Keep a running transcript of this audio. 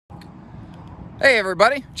Hey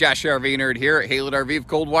everybody, Josh RV Nerd here at Haylett RV of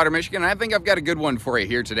Coldwater, Michigan. I think I've got a good one for you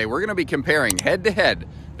here today. We're going to be comparing head-to-head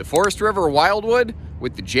the Forest River Wildwood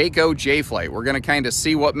with the Jayco J-Flight. We're going to kind of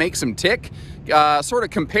see what makes them tick, sort of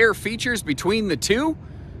compare features between the two,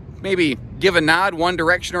 maybe give a nod one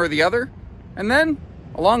direction or the other, and then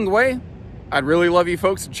along the way, I'd really love you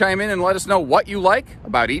folks to chime in and let us know what you like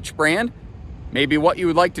about each brand, maybe what you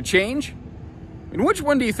would like to change, and which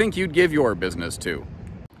one do you think you'd give your business to?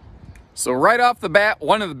 So right off the bat,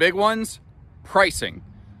 one of the big ones, pricing.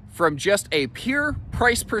 From just a pure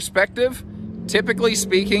price perspective, typically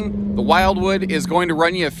speaking, the Wildwood is going to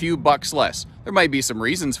run you a few bucks less. There might be some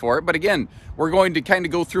reasons for it, but again, we're going to kind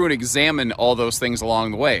of go through and examine all those things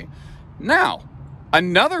along the way. Now,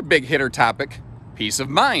 another big hitter topic, peace of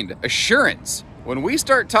mind, assurance. When we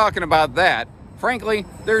start talking about that, frankly,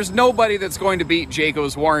 there's nobody that's going to beat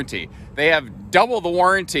Jayco's warranty. They have double the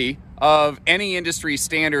warranty of any industry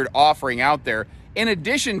standard offering out there, in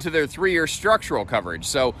addition to their 3-year structural coverage.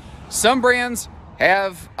 So some brands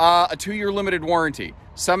have a 2-year limited warranty.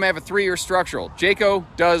 Some have a 3-year structural. Jayco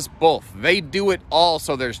does both. They do it all,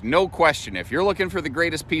 so there's no question. If you're looking for the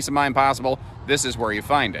greatest peace of mind possible, this is where you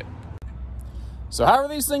find it. So how are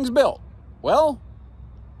these things built? Well,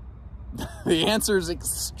 the answer is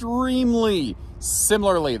extremely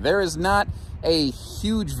similarly. There is not a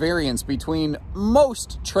huge variance between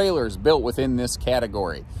most trailers built within this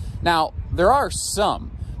category. Now, there are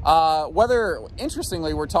some. Whether,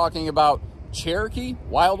 interestingly, we're talking about Cherokee,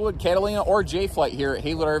 Wildwood, Catalina, or J-Flight here at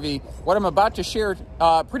Haylett RV, what I'm about to share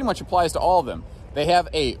pretty much applies to all of them. They have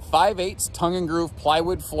a 5/8 tongue and groove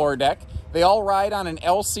plywood floor deck. They all ride on an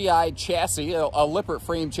LCI chassis, a Lippert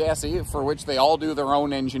frame chassis, for which they all do their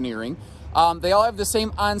own engineering. They all have the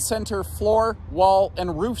same on-center floor, wall,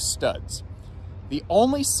 and roof studs. The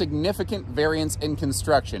only significant variance in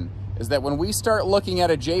construction is that when we start looking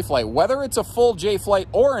at a J-Flight, whether it's a full J-Flight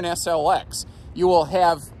or an SLX, you will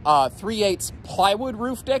have 3/8 plywood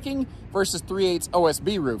roof decking versus 3/8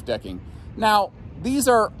 OSB roof decking. Now, these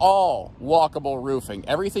are all walkable roofing.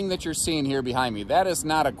 Everything that you're seeing here behind me, that is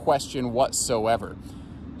not a question whatsoever.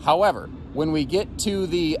 However, when we get to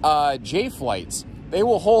the J-Flights, they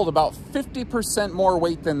will hold about 50% more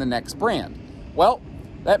weight than the next brand. Well,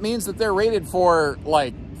 that means that they're rated for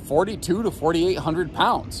like 4,200 to 4,800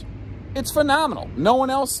 pounds. It's phenomenal. No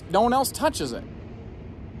one else touches it.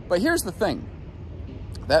 But here's the thing.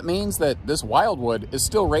 That means that this Wildwood is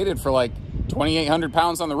still rated for like 2,800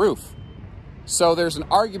 pounds on the roof. So there's an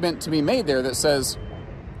argument to be made there that says,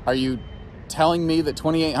 are you telling me that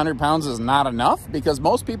 2,800 pounds is not enough? Because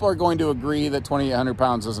most people are going to agree that 2,800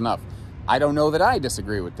 pounds is enough. I don't know that I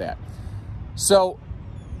disagree with that. So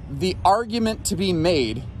the argument to be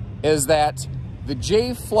made is that the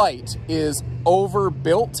J-Flight is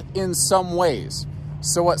overbuilt in some ways.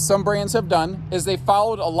 So what some brands have done is they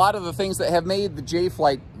followed a lot of the things that have made the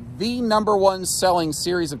J-Flight the #1 selling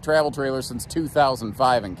series of travel trailers since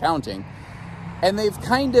 2005 and counting. And they've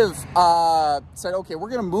kind of said, okay, we're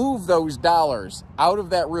going to move those dollars out of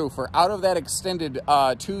that roof or out of that extended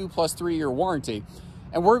 2 plus 3 year warranty.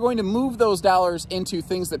 And we're going to move those dollars into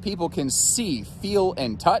things that people can see, feel,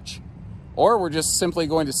 and touch, or we're just simply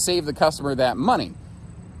going to save the customer that money.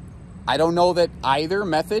 I don't know that either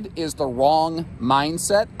method is the wrong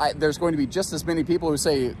mindset. There's going to be just as many people who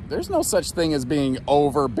say there's no such thing as being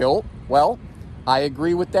overbuilt. Well, I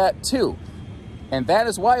agree with that too. And that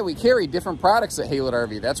is why we carry different products at Haylett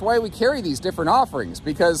RV. That's why we carry these different offerings,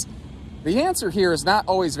 because the answer here is not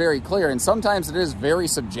always very clear, and sometimes it is very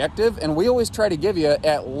subjective, and we always try to give you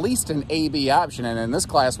at least an A-B option, and in this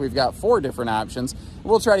class we've got 4 different options.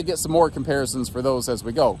 We'll try to get some more comparisons for those as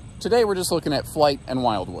we go. Today we're just looking at Flight and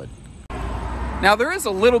Wildwood. Now there is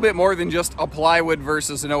a little bit more than just a plywood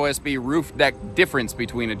versus an OSB roof deck difference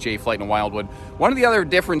between a J-Flight and a Wildwood. One of the other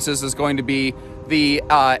differences is going to be the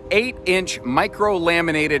 8-inch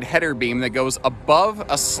micro-laminated header beam that goes above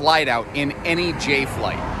a slide-out in any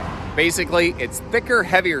J-Flight. Basically, it's thicker,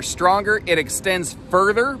 heavier, stronger. It extends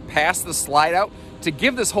further past the slide out to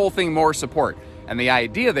give this whole thing more support. And the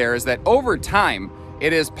idea there is that over time,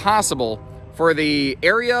 it is possible for the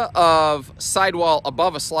area of sidewall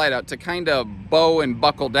above a slide out to kind of bow and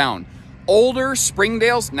buckle down. Older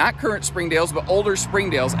Springdales, not current Springdales, but older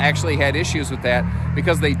Springdales actually had issues with that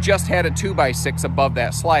because they just had a 2x6 above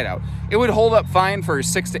that slide out. It would hold up fine for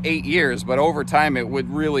 6 to 8 years, but over time it would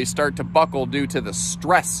really start to buckle due to the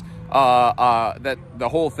stress that the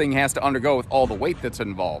whole thing has to undergo with all the weight that's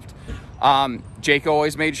involved. Jayco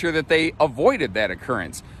always made sure that they avoided that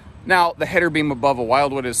occurrence. Now, the header beam above a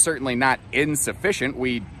Wildwood is certainly not insufficient.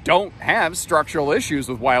 We don't have structural issues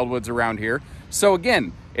with Wildwoods around here. So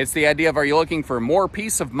again, It's the idea of, are you looking for more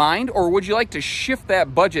peace of mind, or would you like to shift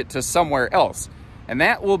that budget to somewhere else? And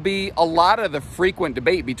that will be a lot of the frequent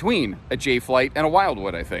debate between a J-Flight and a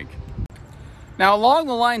Wildwood, I think. Now, along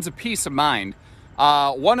the lines of peace of mind,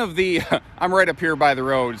 one of the, I'm right up here by the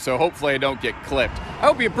road, so hopefully I don't get clipped. I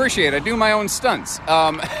hope you appreciate it. I do my own stunts.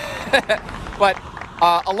 But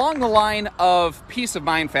along the line of peace of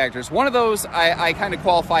mind factors, one of those I kind of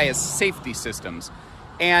qualify as safety systems.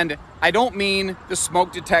 And I don't mean the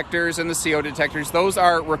smoke detectors and the CO detectors. Those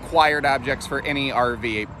are required objects for any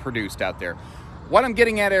RV produced out there. What I'm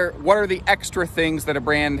getting at are, what are the extra things that a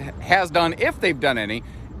brand has done, if they've done any?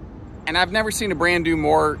 And I've never seen a brand do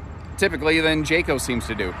more typically than Jayco seems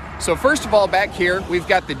to do. So first of all, back here, we've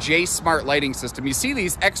got the J Smart lighting system. You see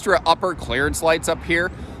these extra upper clearance lights up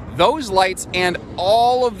here? Those lights and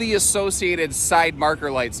all of the associated side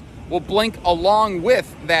marker lights will blink along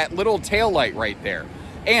with that little tail light right there.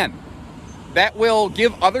 And that will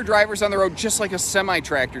give other drivers on the road, just like a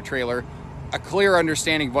semi-tractor trailer, a clear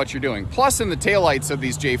understanding of what you're doing. Plus, in the taillights of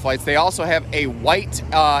these J-Flights, they also have a white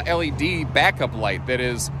LED backup light that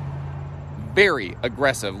is very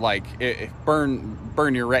aggressive, like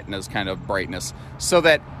burn your retinas kind of brightness, so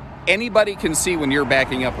that anybody can see when you're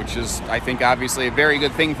backing up, which is, I think, obviously a very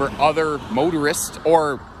good thing for other motorists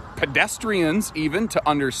or pedestrians even to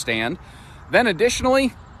understand. Then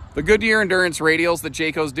additionally, the Goodyear Endurance radials that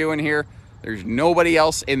Jayco's doing here, there's nobody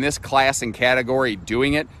else in this class and category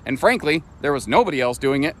doing it. And frankly, there was nobody else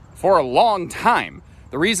doing it for a long time.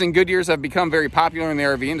 The reason Goodyears have become very popular in the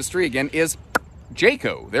RV industry, again, is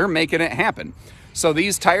Jayco. They're making it happen. So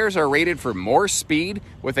these tires are rated for more speed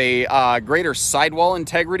with a greater sidewall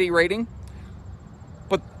integrity rating.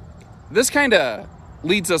 But this kind of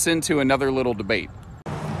leads us into another little debate.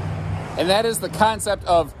 And that is the concept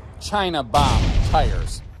of China bomb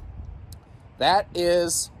tires. That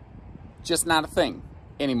is just not a thing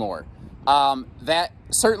anymore. That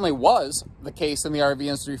certainly was the case in the RV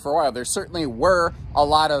industry for a while. There certainly were a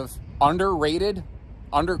lot of underrated,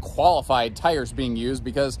 underqualified tires being used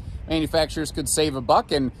because manufacturers could save a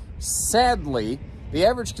buck, and sadly, the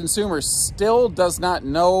average consumer still does not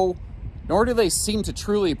know, nor do they seem to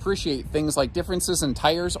truly appreciate things like differences in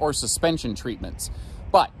tires or suspension treatments.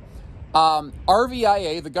 But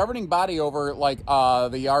RVIA, the governing body over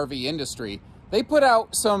the RV industry, they put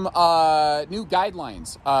out some new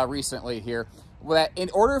guidelines recently here that in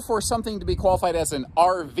order for something to be qualified as an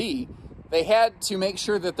RV, they had to make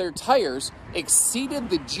sure that their tires exceeded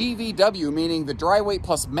the GVW, meaning the dry weight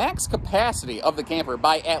plus max capacity of the camper,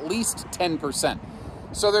 by at least 10%.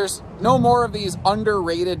 So there's no more of these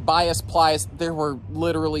underrated bias plies. There were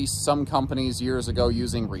literally some companies years ago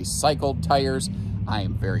using recycled tires. I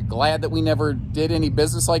am very glad that we never did any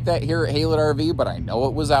business like that here at Haylett RV, but I know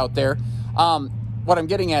it was out there. What I'm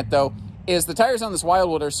getting at, though, is the tires on this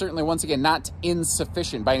Wildwood are certainly, once again, not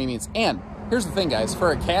insufficient by any means. And here's the thing, guys.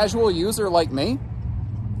 For a casual user like me,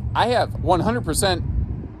 I have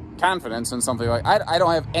 100% confidence in something like... I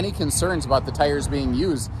don't have any concerns about the tires being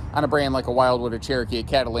used on a brand like a Wildwood, a Cherokee, a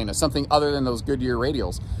Catalina, something other than those Goodyear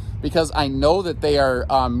radials, because I know that they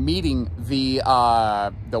are meeting the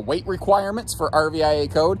weight requirements for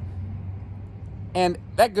RVIA code. And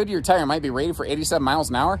that Goodyear tire might be rated for 87 miles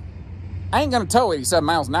an hour. I ain't gonna tow 87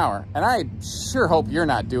 miles an hour, and I sure hope you're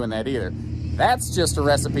not doing that either. That's just a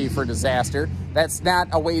recipe for disaster. That's not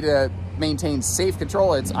a way to maintain safe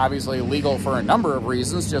control. It's obviously illegal for a number of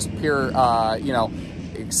reasons, just pure,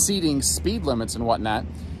 exceeding speed limits and whatnot.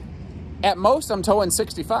 At most, I'm towing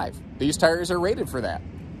 65. These tires are rated for that.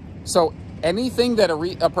 So anything that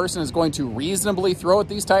a person is going to reasonably throw at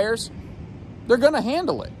these tires, they're gonna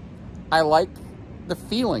handle it. I like the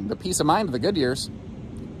feeling, the peace of mind of the Goodyears.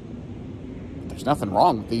 There's nothing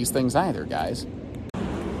wrong with these things either, guys.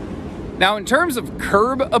 Now, in terms of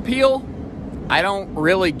curb appeal, I don't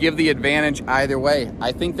really give the advantage either way.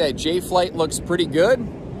 I think that J-Flight looks pretty good,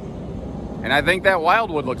 and I think that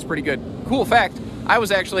Wildwood looks pretty good. Cool fact, I was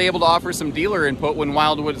actually able to offer some dealer input when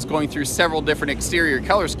Wildwood is going through several different exterior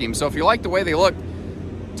color schemes. So if you like the way they look,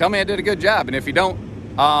 tell me I did a good job. And if you don't,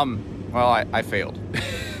 well, I failed.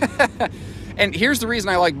 And here's the reason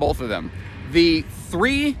I like both of them. The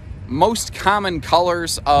three most common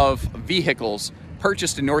colors of vehicles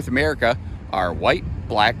purchased in North America are white,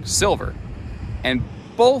 black, silver. And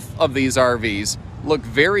both of these RVs look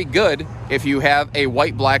very good if you have a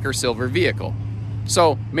white, black, or silver vehicle.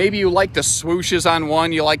 So maybe you like the swooshes on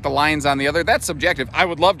one, you like the lines on the other. That's subjective. I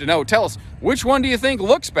would love to know. Tell us, which one do you think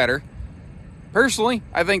looks better? Personally,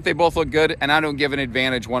 I think they both look good, and I don't give an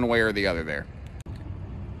advantage one way or the other there.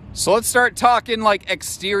 So let's start talking like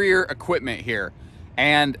exterior equipment here.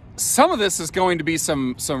 And some of this is going to be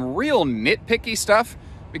some real nitpicky stuff,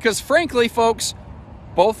 Because frankly, folks,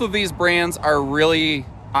 both of these brands are really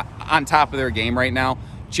on top of their game right now.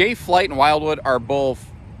 J-Flight and Wildwood are both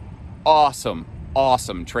awesome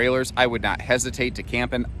trailers. I would not hesitate to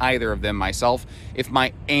camp in either of them myself. If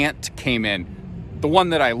my aunt came in, the one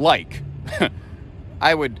that I like,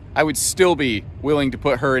 I would still be willing to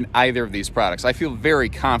put her in either of these products. I feel very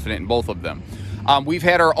confident in both of them. We've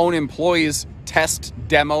had our own employees test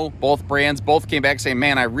demo both brands. Both came back saying,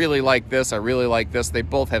 man, I really like this, I really like this. They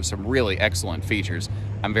both have some really excellent features.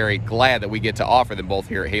 I'm very glad that we get to offer them both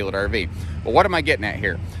here at Haylett RV. But what am I getting at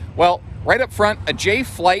here? Well, right up front, a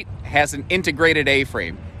J-Flight has an integrated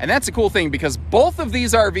A-frame. And that's a cool thing because both of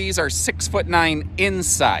these RVs are 6'9"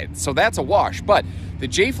 inside. So that's a wash. But the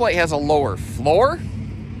J-Flight has a lower floor,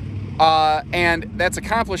 and that's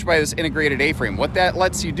accomplished by this integrated A-frame. What that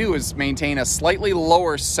lets you do is maintain a slightly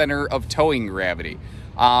lower center of towing gravity.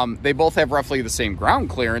 They both have roughly the same ground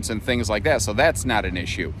clearance and things like that, so that's not an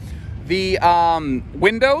issue. The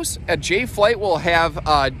windows, a J-Flight will have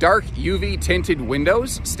dark UV tinted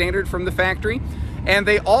windows, standard from the factory. And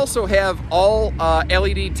they also have all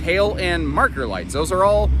LED tail and marker lights. Those are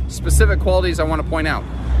all specific qualities I want to point out.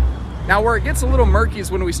 Now, where it gets a little murky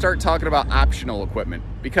is when we start talking about optional equipment,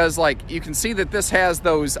 because like you can see that this has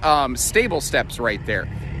those stable steps right there.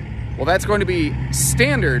 Well, that's going to be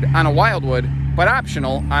standard on a Wildwood, but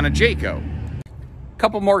optional on a Jayco.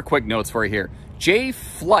 Couple more quick notes for you here.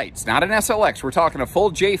 J-Flights, not an SLX, we're talking a full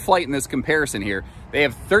J-Flight in this comparison here. They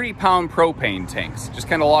have 30-pound propane tanks. Just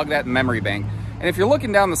kind of log that in memory bank. And if you're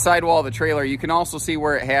looking down the sidewall of the trailer, you can also see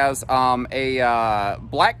where it has a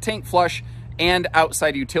black tank flush and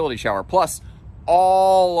outside utility shower. Plus,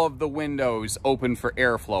 all of the windows open for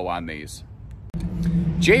airflow on these.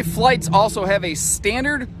 J-Flights also have a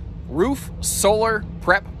standard roof solar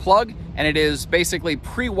prep plug, and it is basically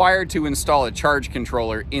pre-wired to install a charge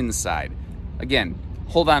controller inside. Again,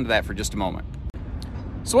 hold on to that for just a moment.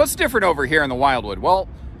 So what's different over here in the Wildwood? Well,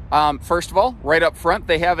 first of all, right up front,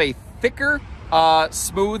 they have a thicker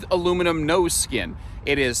smooth aluminum nose skin.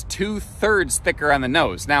 It is 2/3 thicker on the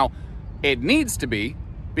nose. Now, it needs to be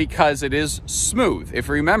because it is smooth. If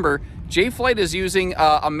you remember, J-Flight is using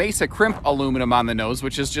a Mesa crimp aluminum on the nose,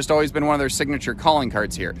 which has just always been one of their signature calling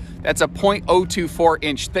cards here. That's a 0.024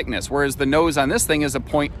 inch thickness, whereas the nose on this thing is a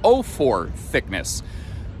 0.04 thickness.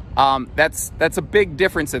 That's a big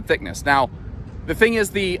difference in thickness. Now, the thing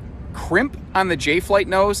is, the crimp on the J-Flight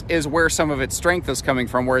nose is where some of its strength is coming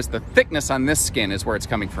from, whereas the thickness on this skin is where it's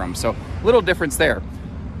coming from. So, little difference there.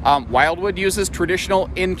 Wildwood uses traditional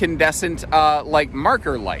incandescent like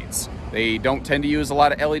marker lights. They don't tend to use a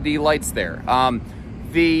lot of LED lights there.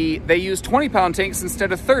 They use 20-pound tanks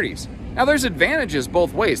instead of 30s. Now, there's advantages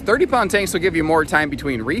both ways. 30-pound tanks will give you more time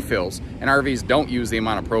between refills, and RVs don't use the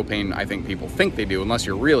amount of propane I think people think they do unless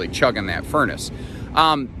you're really chugging that furnace.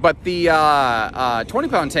 But the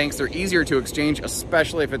 20-pound tanks, they're easier to exchange,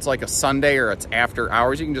 especially if it's like a Sunday or it's after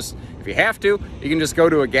hours. You can just, if you have to, you can just go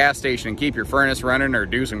to a gas station and keep your furnace running or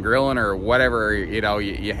do some grilling or whatever, you know,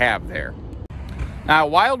 you have there. Now,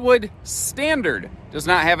 Wildwood Standard does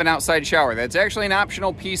not have an outside shower. That's actually an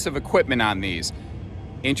optional piece of equipment on these.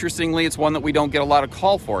 Interestingly, it's one that we don't get a lot of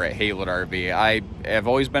call for at Haylett RV. I have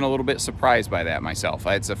always been a little bit surprised by that myself.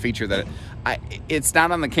 It's a feature that it's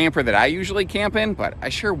not on the camper that I usually camp in, but I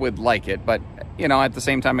sure would like it. But, you know, at the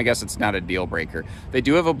same time, I guess it's not a deal breaker. They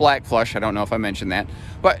do have a black flush. I don't know if I mentioned that.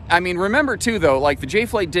 But, I mean, remember, too, though, like the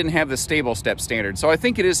J-Flight didn't have the stable step standard. So I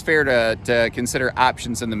think it is fair to consider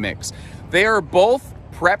options in the mix. They are both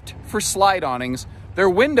prepped for slide awnings.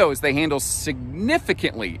 Their windows, they handle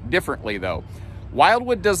significantly differently, though.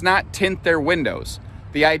 Wildwood does not tint their windows.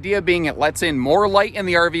 The idea being it lets in more light in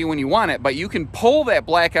the RV when you want it, but you can pull that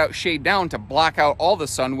blackout shade down to block out all the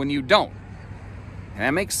sun when you don't. And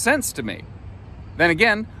that makes sense to me. Then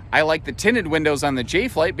again, I like the tinted windows on the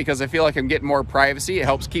J-Flight because I feel like I'm getting more privacy. It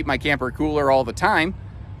helps keep my camper cooler all the time.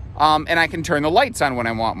 And I can turn the lights on when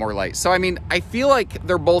I want more light. So, I mean, I feel like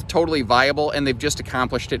they're both totally viable and they've just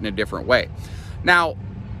accomplished it in a different way. Now,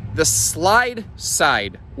 the slide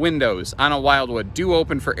side windows on a Wildwood do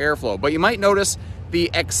open for airflow, but you might notice the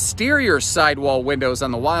exterior sidewall windows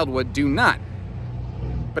on the Wildwood do not.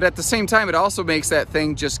 But at the same time, it also makes that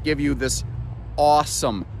thing just give you this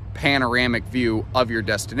awesome panoramic view of your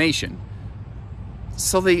destination.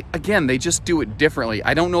 So they just do it differently.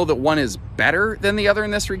 I don't know that one is better than the other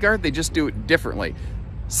in this regard. They just do it differently.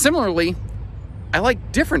 Similarly, I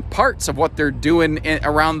like different parts of what they're doing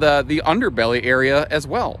around the underbelly area as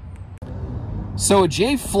well. So a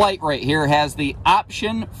J-Flight right here has the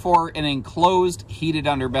option for an enclosed heated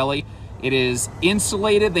underbelly. It is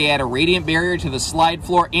insulated. They add a radiant barrier to the slide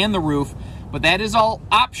floor and the roof. But that is all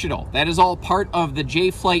optional. That is all part of the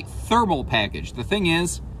J-Flight thermal package. The thing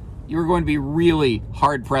is, you're going to be really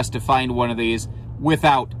hard-pressed to find one of these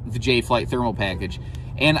without the J-Flight thermal package.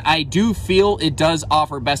 And I do feel it does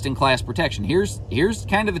offer best-in-class protection. Here's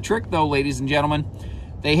kind of the trick, though, ladies and gentlemen.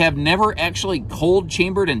 They have never actually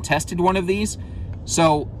cold-chambered and tested one of these.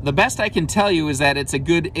 So the best I can tell you is that it's a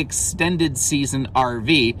good extended season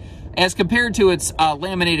RV as compared to its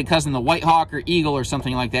laminated cousin, the White Hawk or Eagle or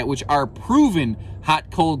something like that, which are proven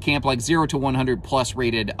hot, cold camp, like 0 to 100 plus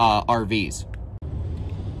rated RVs.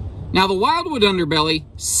 Now, the Wildwood underbelly,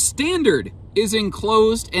 standard, is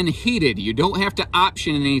enclosed and heated. You don't have to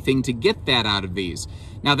option anything to get that out of these.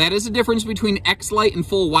 Now, that is a difference between X-Lite and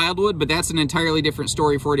full Wildwood, but that's an entirely different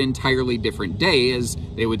story for an entirely different day, as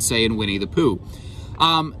they would say in Winnie the Pooh.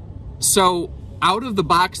 So, out of the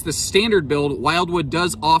box, the standard build, Wildwood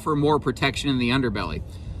does offer more protection in the underbelly.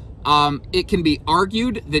 It can be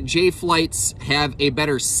argued that J-Flights have a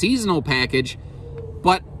better seasonal package,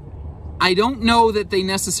 but I don't know that they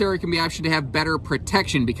necessarily can be optioned to have better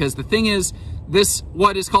protection, because the thing is, this,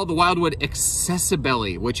 what is called the Wildwood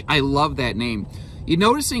Accessibelly, which I love that name. You're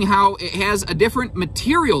noticing how it has a different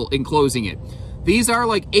material enclosing it. These are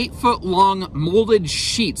like 8-foot long molded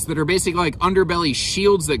sheets that are basically like underbelly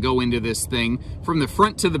shields that go into this thing from the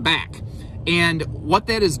front to the back. And what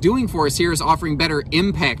that is doing for us here is offering better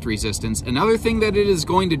impact resistance. Another thing that it is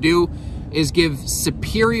going to do is give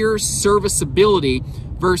superior serviceability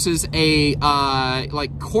versus a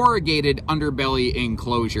like corrugated underbelly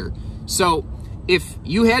enclosure. So if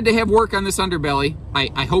you had to have work on this underbelly,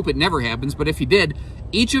 I hope it never happens, but if you did,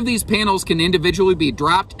 each of these panels can individually be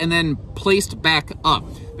dropped and then placed back up.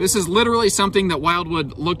 This is literally something that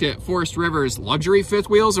Wildwood looked at Forest River's luxury fifth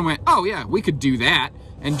wheels and went, oh yeah, we could do that,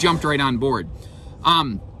 and jumped right on board.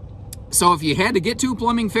 So if you had to get to a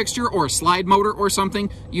plumbing fixture or a slide motor or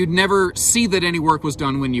something, you'd never see that any work was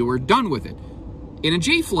done when you were done with it. In a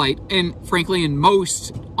J-Flight, and frankly in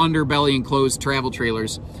most underbelly enclosed travel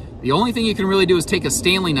trailers, the only thing you can really do is take a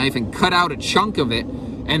Stanley knife and cut out a chunk of it,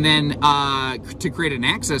 and then to create an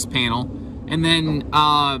access panel, and then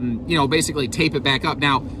you know, basically tape it back up.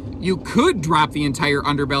 Now, you could drop the entire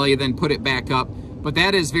underbelly and then put it back up, but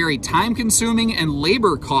that is very time consuming and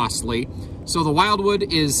labor costly. So the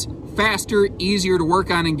Wildwood is faster, easier to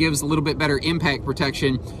work on, and gives a little bit better impact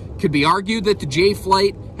protection. Could be argued that the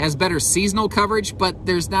J-Flight has better seasonal coverage, but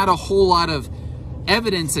there's not a whole lot of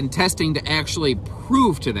evidence and testing to actually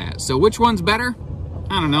prove to that. So which one's better?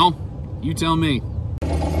 I don't know. You tell me.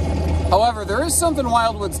 However, there is something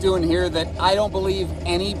Wildwood's doing here that I don't believe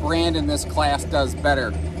any brand in this class does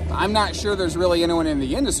better. I'm not sure there's really anyone in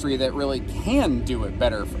the industry that really can do it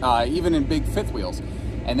better, even in big fifth wheels.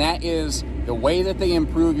 And that is the way that they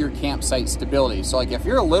improve your campsite stability. So like if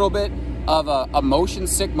you're a little bit of a motion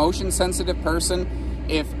sick, motion sensitive person,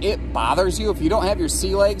 if it bothers you, if you don't have your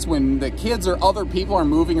sea legs when the kids or other people are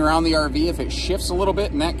moving around the RV, if it shifts a little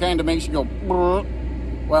bit and that kind of makes you go,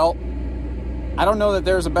 well, I don't know that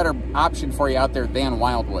there's a better option for you out there than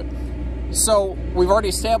Wildwood. So we've already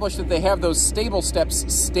established that they have those stable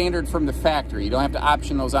steps standard from the factory. You don't have to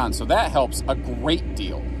option those on, so that helps a great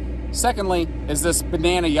deal. Secondly is this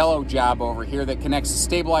banana yellow job over here that connects the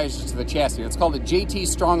stabilizers to the chassis. It's called a JT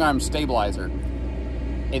Strong Arm Stabilizer.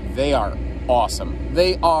 They are awesome.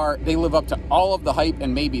 They live up to all of the hype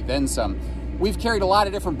and maybe then some. We've carried a lot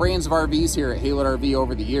of different brands of RVs here at Haylett RV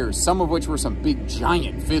over the years, some of which were some big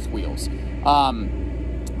giant fifth wheels.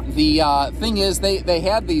 The thing is, they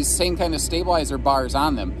had these same kind of stabilizer bars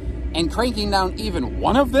on them, and cranking down even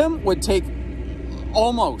one of them would take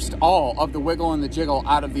almost all of the wiggle and the jiggle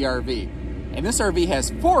out of the RV. And this RV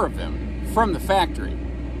has 4 of them from the factory.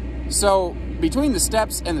 So between the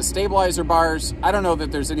steps and the stabilizer bars, I don't know that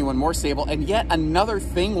there's anyone more stable. And yet another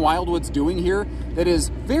thing Wildwood's doing here that is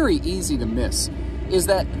very easy to miss is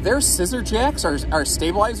that their scissor jacks are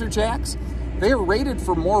stabilizer jacks. They're rated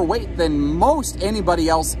for more weight than most anybody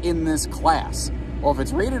else in this class. Well, if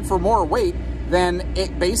it's rated for more weight, then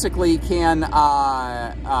it basically can,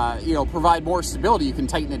 you know, provide more stability. You can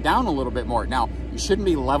tighten it down a little bit more. Now, you shouldn't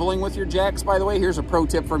be leveling with your jacks, by the way. Here's a pro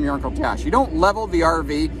tip from your Uncle Josh. You don't level the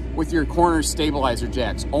RV with your corner stabilizer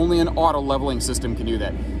jacks. Only an auto leveling system can do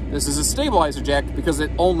that. This is a stabilizer jack because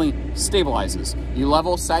it only stabilizes. You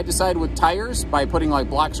level side to side with tires by putting like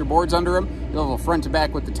blocks or boards under them. You level front to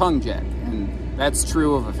back with the tongue jack. And that's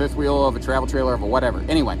true of a fifth wheel, of a travel trailer, of a whatever.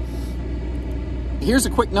 Anyway. Here's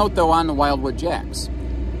a quick note, though, on the Wildwood jacks.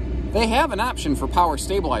 They have an option for power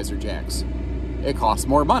stabilizer jacks. It costs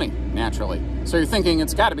more money, naturally. So you're thinking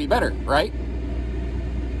it's got to be better, right?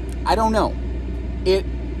 I don't know. It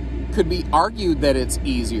could be argued that it's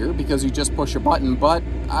easier because you just push a button, but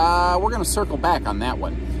we're going to circle back on that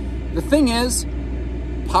one. The thing is,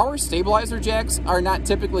 power stabilizer jacks are not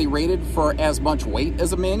typically rated for as much weight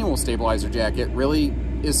as a manual stabilizer jack. It really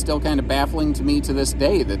is still kind of baffling to me to this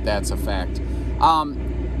day that that's a fact.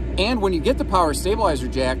 And when you get the power stabilizer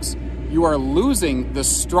jacks, you are losing the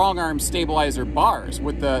strong arm stabilizer bars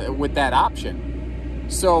with that option.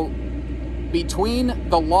 So between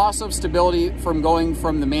the loss of stability from going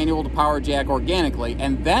from the manual to power jack organically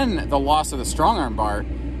and then the loss of the strong arm bar,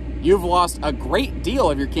 you've lost a great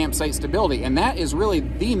deal of your campsite stability, and that is really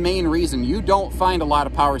the main reason you don't find a lot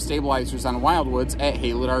of power stabilizers on Wildwoods at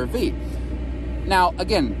Haylett RV. Now,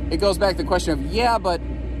 again, it goes back to the question of, yeah, but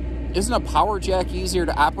isn't a power jack easier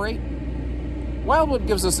to operate? Wildwood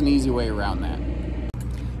gives us an easy way around that.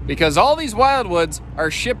 Because all these Wildwoods are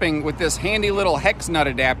shipping with this handy little hex nut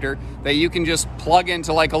adapter that you can just plug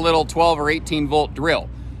into like a little 12 or 18 volt drill.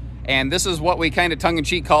 And this is what we kind of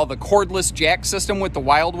tongue-in-cheek call the cordless jack system with the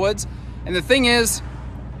Wildwoods. And the thing is,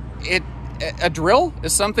 a drill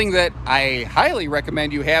is something that I highly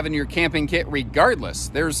recommend you have in your camping kit regardless.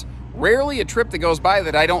 There's rarely a trip that goes by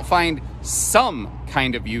that I don't find some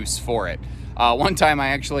kind of use for it. One time I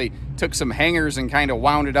actually took some hangers and kind of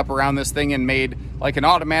wound it up around this thing and made like an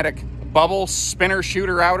automatic bubble spinner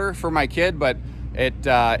shooter outer for my kid, but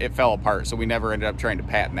it fell apart, so we never ended up trying to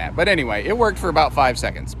patent that. But anyway, it worked for about 5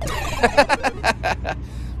 seconds.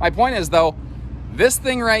 My point is, though, this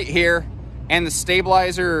thing right here and the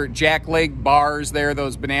stabilizer jack leg bars there,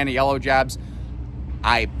 those banana yellow jobs,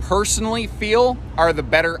 I personally feel are the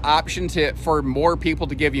better option for more people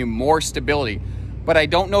to give you more stability. But I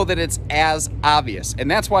don't know that it's as obvious. And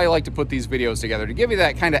that's why I like to put these videos together, to give you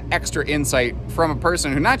that kind of extra insight from a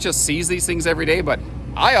person who not just sees these things every day, but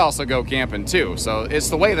I also go camping too. So it's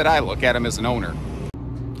the way that I look at them as an owner.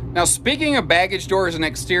 Now, speaking of baggage doors and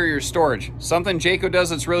exterior storage, something Jayco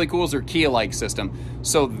does that's really cool is their key-alike system.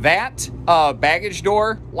 So that baggage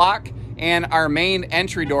door lock and our main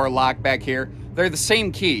entry door lock back here, they're the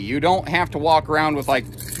same key. You don't have to walk around with like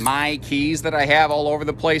my keys that I have all over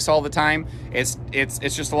the place all the time. It's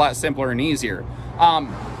just a lot simpler and easier.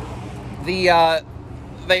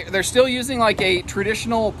 They're still using like a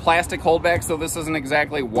traditional plastic holdback, so this isn't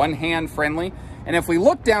exactly one-hand friendly. And if we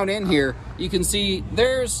look down in here, you can see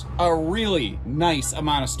there's a really nice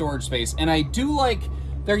amount of storage space. And I do like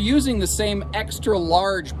they're using the same extra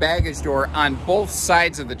large baggage door on both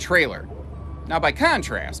sides of the trailer. Now, by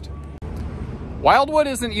contrast, Wildwood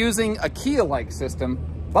isn't using a key-alike system,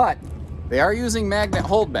 but they are using magnet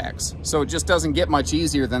holdbacks, so it just doesn't get much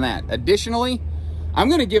easier than that. Additionally, I'm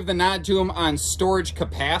going to give the nod to them on storage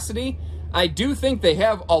capacity. I do think they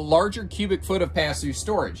have a larger cubic foot of pass-through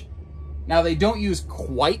storage. Now, they don't use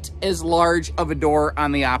quite as large of a door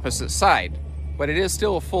on the opposite side, but it is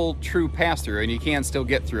still a full, true pass-through, and you can still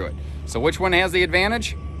get through it. So which one has the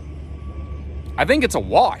advantage? I think it's a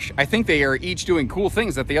wash. I think they are each doing cool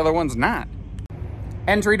things that the other one's not.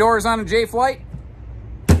 Entry doors on a J-Flight,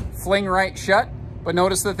 fling right shut, but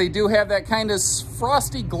notice that they do have that kind of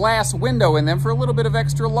frosty glass window in them for a little bit of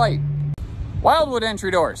extra light. Wildwood entry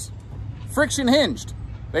doors, friction hinged.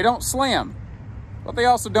 They don't slam, but they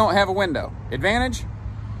also don't have a window. Advantage?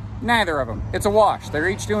 Neither of them. It's a wash. They're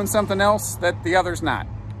each doing something else that the other's not.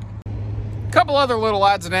 Couple other little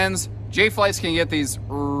odds and ends. J-Flights can get these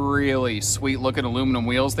really sweet looking aluminum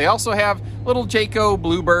wheels. They also have little Jayco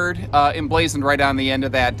Bluebird emblazoned right on the end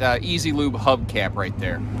of that Easy Lube hubcap right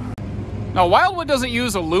there. Now, Wildwood doesn't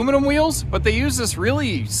use aluminum wheels, but they use this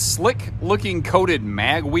really slick looking coated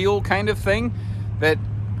mag wheel kind of thing that,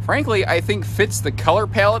 frankly, I think fits the color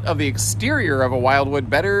palette of the exterior of a Wildwood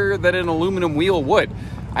better than an aluminum wheel would.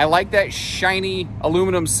 I like that shiny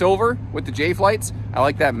aluminum silver with the J-Flights. I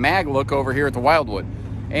like that mag look over here at the Wildwood.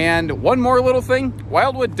 And one more little thing,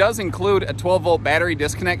 Wildwood does include a 12-volt battery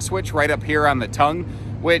disconnect switch right up here on the tongue,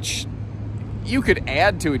 which you could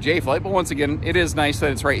add to a J-Flight, but once again, it is nice that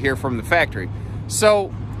it's right here from the factory.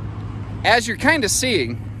 So, as you're kind of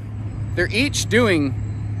seeing, they're each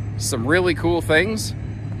doing some really cool things,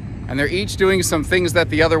 and they're each doing some things that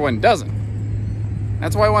the other one doesn't.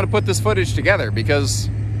 That's why I want to put this footage together, because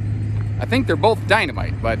I think they're both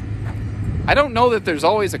dynamite, but I don't know that there's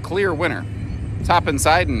always a clear winner. Let's hop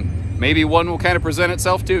inside and maybe one will kind of present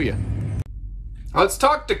itself to you. Let's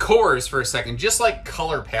talk decors for a second, just like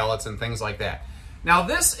color palettes and things like that. Now,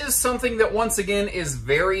 this is something that, once again, is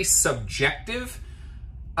very subjective.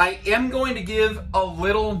 I am going to give a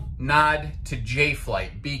little nod to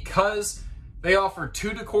J-Flight because they offer two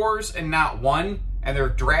decors and not one, and they're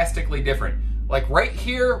drastically different. Like right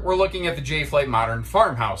here, we're looking at the J-Flight Modern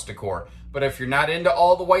Farmhouse decor. But if you're not into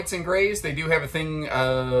all the whites and grays, they do have a thing,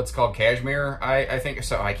 it's called Cashmere, I think.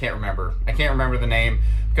 So I can't remember. I can't remember the name.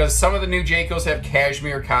 Because some of the new Jaycos have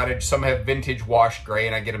Cashmere Cottage, some have Vintage Washed Gray,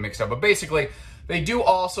 and I get them mixed up. But basically, they do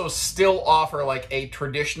also still offer like a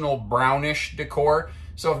traditional brownish decor.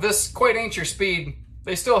 So if this quite ain't your speed,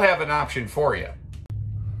 they still have an option for you.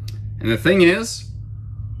 And the thing is,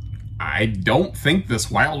 I don't think this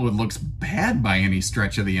Wildwood looks bad by any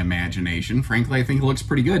stretch of the imagination. Frankly, I think it looks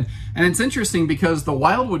pretty good. And it's interesting because the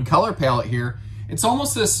Wildwood color palette here, it's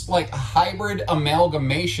almost this like hybrid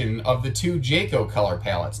amalgamation of the two Jayco color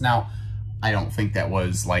palettes. Now, I don't think that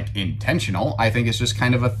was like intentional. I think it's just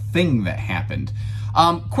kind of a thing that happened.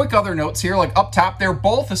 Quick other notes here, like up top, they're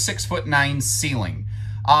both a 6'9" ceiling.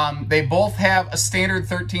 They both have a standard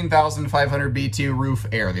 13,500 BTU roof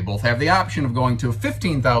air. They both have the option of going to a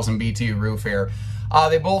 15,000 BTU roof air.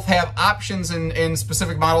 They both have options in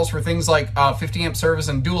specific models for things like 50 amp service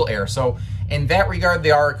and dual air. So in that regard,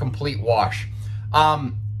 they are a complete wash.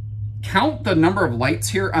 Count the number of lights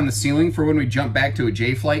here on the ceiling for when we jump back to a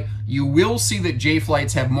J-Flight. You will see that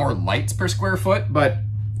J-Flights have more lights per square foot, but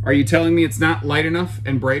are you telling me it's not light enough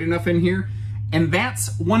and bright enough in here? And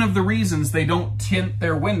that's one of the reasons they don't tint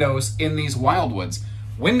their windows in these Wildwoods.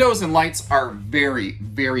 Windows and lights are very,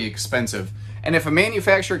 very expensive. And if a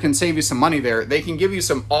manufacturer can save you some money there, they can give you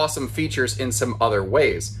some awesome features in some other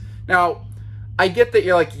ways. Now, I get that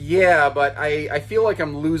you're like, yeah, but I feel like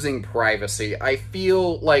I'm losing privacy. I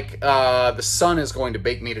feel like the sun is going to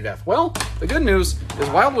bake me to death. Well, the good news is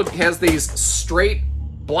Wildwood has these straight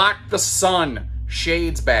block the sun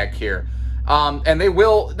shades back here. And they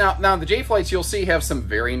will, now the J-Flights you'll see have some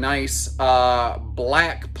very nice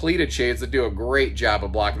black pleated shades that do a great job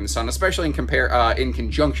of blocking the sun, especially in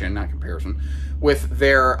conjunction, not comparison, with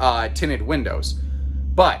their tinted windows.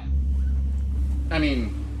 But, I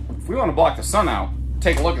mean, if we want to block the sun out,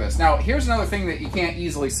 take a look at this. Now, here's another thing that you can't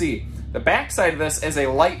easily see. The back side of this is a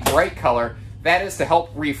light bright color. That is to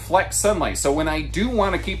help reflect sunlight. So when I do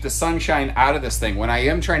want to keep the sunshine out of this thing, when I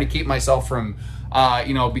am trying to keep myself from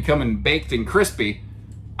you know, becoming baked and crispy,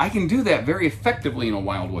 I can do that very effectively in a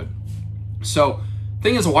Wildwood. So,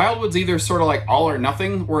 thing is, a Wildwood's either sort of like all or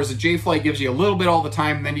nothing, whereas a J-Flight gives you a little bit all the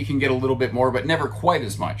time, and then you can get a little bit more, but never quite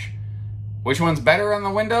as much. Which one's better on the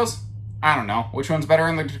windows? I don't know. Which one's better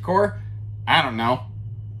on the decor? I don't know.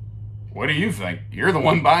 What do you think? You're the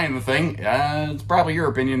one buying the thing. It's probably your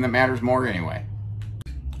opinion that matters more anyway.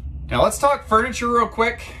 Now let's talk furniture real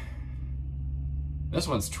quick. This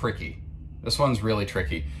one's tricky. This one's really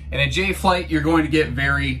tricky. In a J-Flight, you're going to get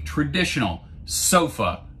very traditional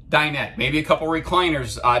sofa, dinette, maybe a couple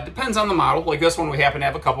recliners. Depends on the model. Like this one, we happen to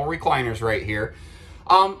have a couple recliners right here.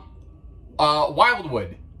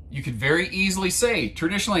 Wildwood, you could very easily say,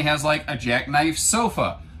 traditionally has like a jackknife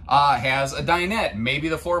sofa, has a dinette. Maybe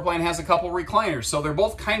the floor plan has a couple recliners. So they're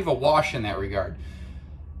both kind of a wash in that regard.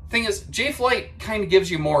 Thing is, J-Flight kind of gives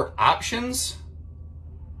you more options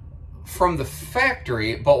from the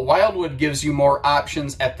factory, but Wildwood gives you more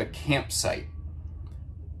options at the campsite.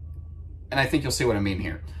 And I think you'll see what I mean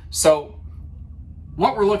here. So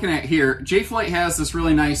what we're looking at here, J-Flight has this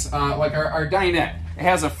really nice, like our dinette. It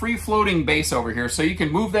has a free-floating base over here, so you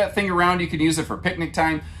can move that thing around. You can use it for picnic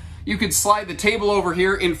time. You could slide the table over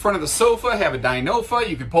here in front of the sofa, have a dinofa.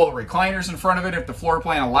 You could pull the recliners in front of it if the floor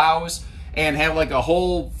plan allows, and have like a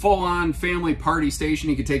whole full-on family party station.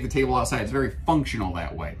 You could take the table outside. It's very functional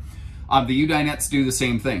that way. The U-dinettes do the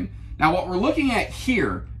same thing. Now what we're looking at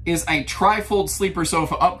here is a tri-fold sleeper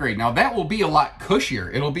sofa upgrade. Now that will be a lot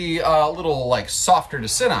cushier. It'll be a little like softer to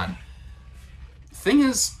sit on. Thing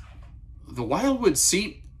is, the Wildwood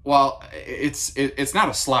seat, well, it's not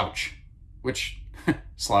a slouch, which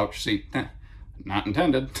slouch seat, not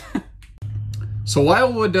intended. So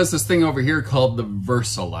Wildwood does this thing over here called the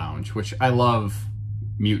Versa Lounge, which I love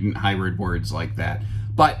mutant hybrid words like that.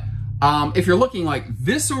 But if you're looking like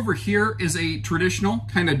this over here is a traditional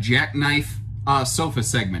kind of jackknife sofa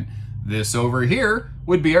segment. This over here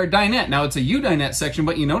would be our dinette. Now it's a U-dinette section,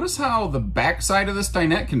 but you notice how the back side of this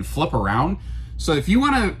dinette can flip around? So if you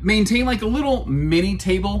want to maintain like a little mini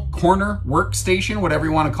table, corner, workstation, whatever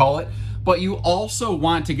you want to call it, but you also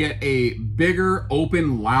want to get a bigger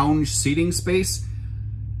open lounge seating space,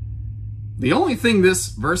 the only thing this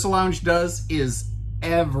Versa Lounge does is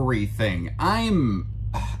everything. I'm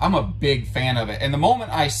a big fan of it. And the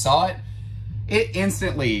moment I saw it, it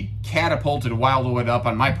instantly catapulted Wildwood up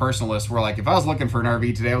on my personal list where, like, if I was looking for an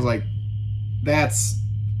RV today, I was like, that's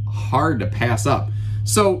hard to pass up.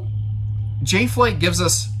 So J-Flight gives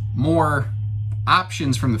us more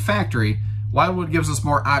options from the factory. Wildwood gives us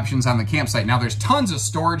more options on the campsite. Now there's tons of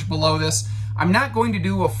storage below this. I'm not going to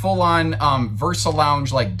do a full-on Versa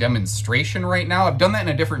Lounge like demonstration right now. I've done that in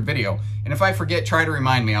a different video, and if I forget, try to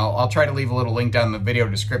remind me. I'll try to leave a little link down in the video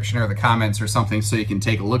description or the comments or something so you can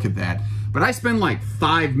take a look at that. But I spend like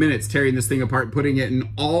 5 minutes tearing this thing apart, putting it in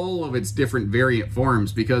all of its different variant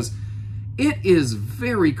forms because it is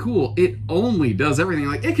very cool. It only does everything.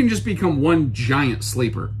 Like, it can just become one giant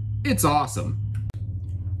sleeper. It's awesome.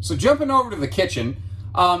 So jumping over to the kitchen,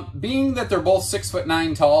 being that they're both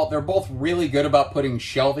 6'9" tall, they're both really good about putting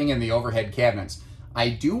shelving in the overhead cabinets. I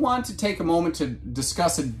do want to take a moment to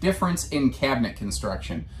discuss a difference in cabinet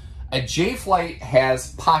construction. A J-Flight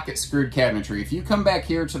has pocket screwed cabinetry. If you come back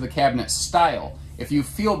here to the cabinet style, if you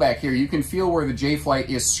feel back here, you can feel where the J-Flight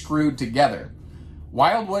is screwed together.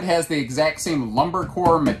 Wildwood has the exact same lumber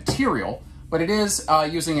core material, but it is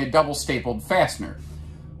using a double stapled fastener.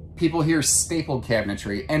 People hear stapled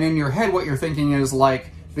cabinetry, and in your head what you're thinking is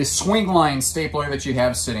like the swing line stapler that you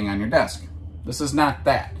have sitting on your desk. This is not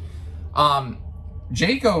that.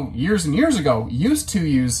 Jayco, years and years ago, used to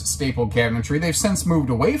use stapled cabinetry. They've since moved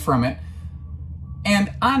away from it.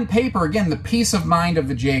 And on paper, again, the peace of mind of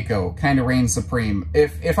the Jayco kind of reigns supreme.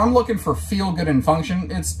 If I'm looking for feel good and function,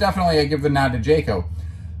 it's definitely I give the nod to Jayco.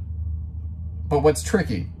 But what's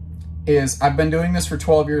tricky is I've been doing this for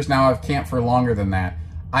 12 years now. I've camped for longer than that.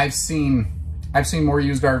 I've seen more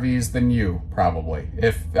used RVs than you, probably.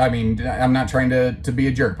 I mean, I'm not trying to be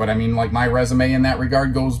a jerk, but I mean, like, my resume in that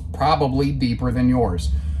regard goes probably deeper than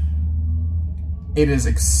yours. It is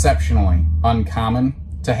exceptionally uncommon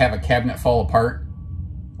to have a cabinet fall apart,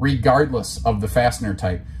 regardless of the fastener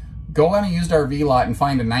type. Go on a used RV lot and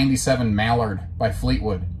find a 97 Mallard by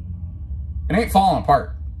Fleetwood. It ain't falling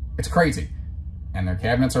apart. It's crazy. And their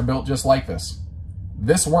cabinets are built just like this.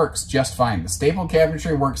 This works just fine. The staple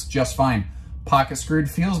cabinetry works just fine. Pocket screwed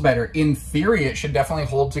feels better. In theory, it should definitely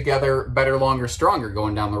hold together better, longer, stronger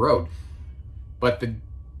going down the road. But the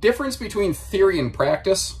difference between theory and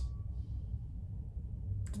practice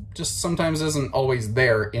just sometimes isn't always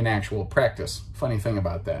there in actual practice. Funny thing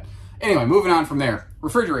about that. Anyway, moving on from there.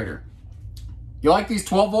 Refrigerator. You like these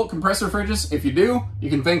 12-volt compressor fridges? If you do, you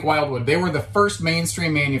can thank Wildwood. They were the first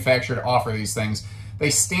mainstream manufacturer to offer these things. They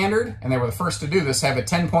standard, and they were the first to do this, have a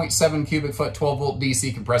 10.7 cubic foot 12-volt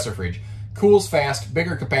DC compressor fridge. Cools fast,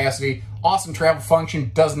 bigger capacity, awesome travel function,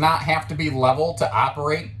 does not have to be level to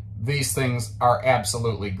operate. These things are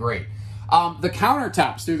absolutely great. The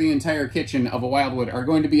countertops through the entire kitchen of a Wildwood are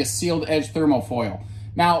going to be a sealed edge thermofoil.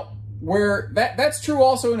 Now, where that's true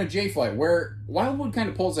also in a J-Flight, where Wildwood kind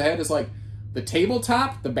of pulls ahead is like the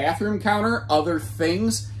tabletop, the bathroom counter, other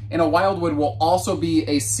things in a Wildwood will also be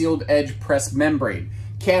a sealed edge press membrane.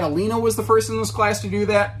 Catalina was the first in this class to do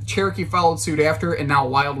that. Cherokee followed suit after, and now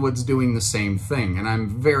Wildwood's doing the same thing, and I'm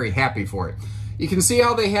very happy for it. You can see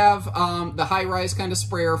how they have the high-rise kind of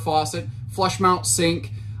sprayer faucet, flush mount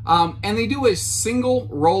sink, and they do a single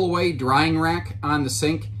roll-away drying rack on the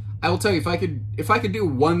sink. I will tell you, if I could do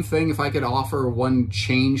one thing, if I could offer one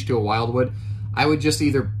change to a Wildwood, I would just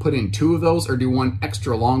either put in 2 of those or do one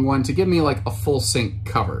extra long one to give me like a full sink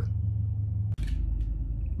cover.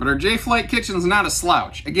 But our J-Flight kitchen's not a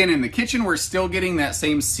slouch. Again, in the kitchen, we're still getting that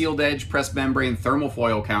same sealed edge press membrane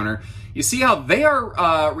thermofoil counter. You see how they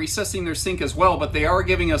are recessing their sink as well, but they are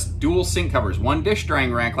giving us dual sink covers. One dish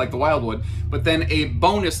drying rack like the Wildwood, but then a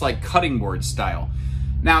bonus like cutting board style.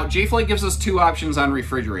 Now, J-Flight gives us 2 options on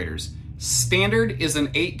refrigerators. Standard is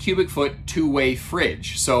an 8 cubic foot 2-way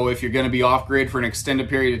fridge. So if you're gonna be off grid for an extended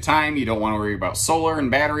period of time, you don't wanna worry about solar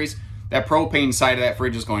and batteries, that propane side of that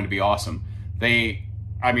fridge is going to be awesome. They,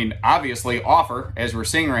 I mean, obviously offer, as we're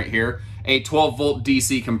seeing right here, a 12-volt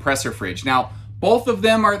DC compressor fridge. Now, both of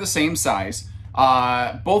them are the same size.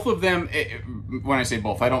 Both of them, when I say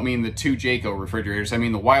both, I don't mean the 2 Jayco refrigerators. I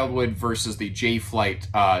mean the Wildwood versus the J-Flight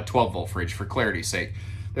 12-volt fridge, for clarity's sake.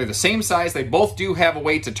 They're the same size. They both do have a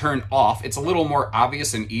way to turn off. It's a little more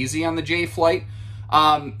obvious and easy on the J-Flight.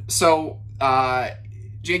 Jayco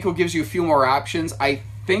gives you a few more options. I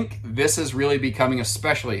think this is really becoming,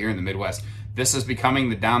 especially here in the Midwest, this is becoming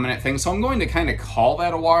the dominant thing. So I'm going to kind of call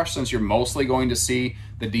that a wash since you're mostly going to see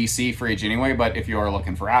the DC fridge anyway. But if you are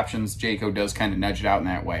looking for options, Jayco does kind of nudge it out in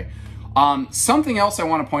that way. Something else I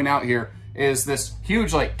want to point out here is this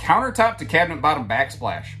huge like countertop to cabinet bottom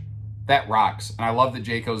backsplash. That rocks, and I love that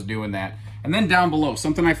Jayco's doing that. And then down below,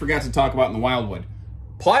 something I forgot to talk about in the Wildwood.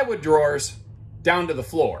 Plywood drawers down to the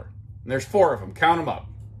floor. And there's 4 of them, count them up.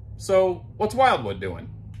 So what's Wildwood doing?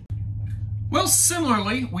 Well,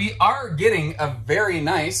 similarly, we are getting a very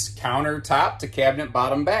nice countertop to cabinet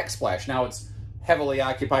bottom backsplash. Now it's heavily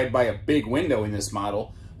occupied by a big window in this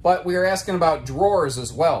model, but we are asking about drawers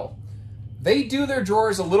as well. they do their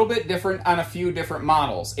drawers a little bit different on a few different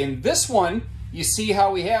models. In this one, you see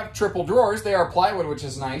how we have triple drawers. They are plywood, which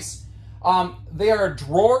is nice. They are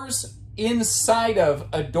drawers inside of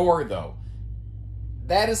a door, though.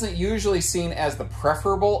 That isn't usually seen as the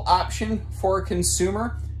preferable option for a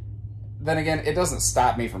consumer. Then again, it doesn't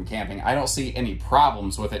stop me from camping. I don't see any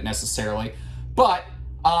problems with it necessarily, but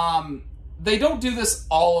they don't do this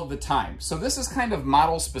all of the time. So this is kind of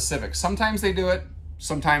model specific. Sometimes they do it,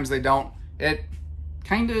 sometimes they don't. It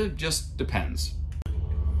kind of just depends.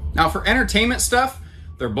 Now for entertainment stuff,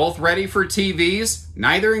 they're both ready for TVs.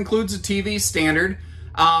 Neither includes a TV standard.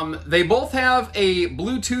 They both have a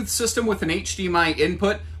Bluetooth system with an HDMI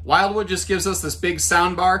input. Wildwood just gives us this big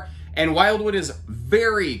sound bar, and Wildwood is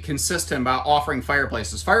very consistent about offering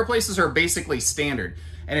fireplaces. Fireplaces are basically standard.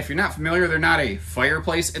 And if you're not familiar, they're not a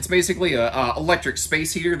fireplace. It's basically a electric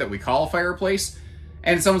space heater that we call a fireplace.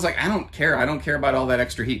 And someone's like, I don't care about all that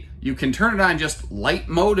extra heat. You can turn it on just light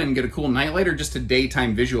mode and get a cool nightlight or just a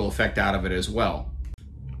daytime visual effect out of it as well.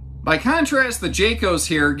 By contrast, the Jaycos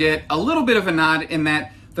here get a little bit of a nod in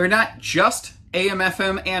that they're not just AM,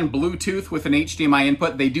 FM, and Bluetooth with an HDMI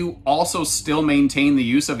input. They do also still maintain the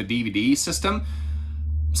use of a DVD system.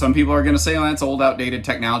 Some people are going to say, oh, that's old, outdated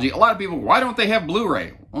technology. A lot of people, why don't they have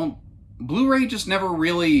Blu-ray? Well, Blu-ray just never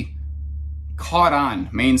really caught on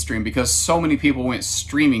mainstream because so many people went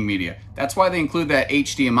streaming media. That's why they include that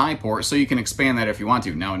HDMI port, so you can expand that if you want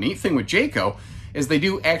to. Now, a neat thing with Jayco is they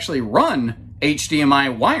do actually run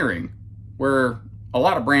HDMI wiring, where a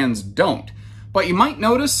lot of brands don't. But you might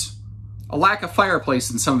notice a lack of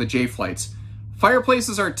fireplace in some of the J-Flights.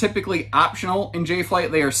 Fireplaces are typically optional in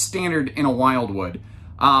J-Flight. They are standard in a Wildwood.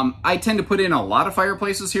 I tend to put in a lot of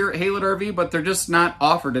fireplaces here at Haylett RV, but they're just not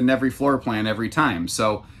offered in every floor plan every time.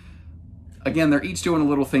 So again, they're each doing a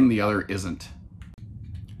little thing the other isn't.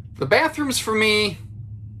 The bathrooms for me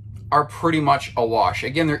are pretty much a wash.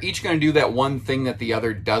 Again, they're each going to do that one thing that the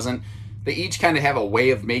other doesn't. They each kind of have a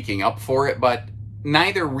way of making up for it, but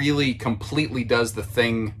neither really completely does the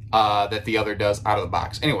thing that the other does out of the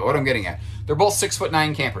box. Anyway, what I'm getting at, they're both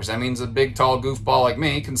 6'9" campers. That means a big, tall goofball like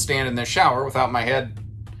me can stand in the shower without my head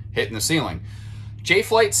hitting the ceiling.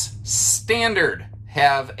 J-Flights standard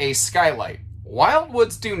have a skylight.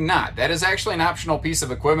 Wildwoods do not. That is actually an optional piece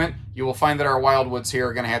of equipment. You will find that our Wildwoods here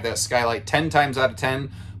are going to have that skylight 10 times out of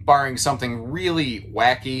 10, barring something really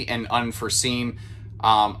wacky and unforeseen.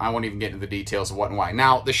 I won't even get into the details of what and why.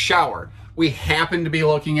 Now, the shower. We happen to be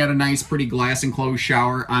looking at a nice, pretty glass-enclosed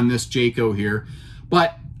shower on this Jayco here,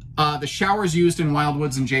 but the showers used in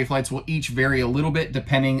Wildwoods and J-Flights will each vary a little bit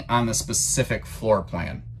depending on the specific floor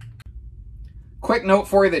plan. Quick note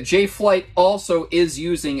for you that J-Flight also is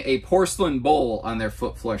using a porcelain bowl on their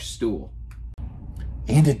foot flush stool.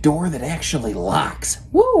 And a door that actually locks.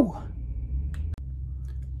 Woo!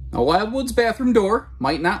 Now, Wildwood's bathroom door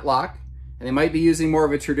might not lock, and they might be using more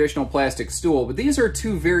of a traditional plastic stool, but these are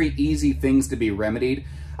two very easy things to be remedied.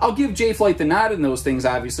 I'll give J-Flight the nod in those things,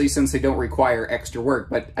 obviously, since they don't require extra work,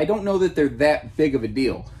 but I don't know that they're that big of a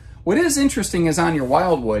deal. What is interesting is on your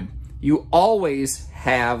Wildwood, you always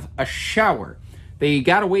have a shower. They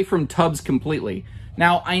got away from tubs completely.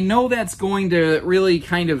 Now, I know that's going to really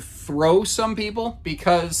kind of throw some people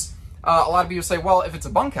because a lot of people say, well, if it's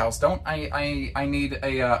a bunkhouse, don't I need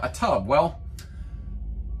a tub? Well,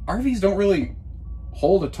 RVs don't really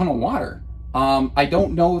hold a ton of water. I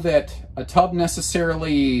don't know that a tub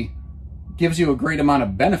necessarily gives you a great amount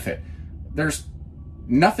of benefit. There's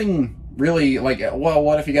nothing really like, well,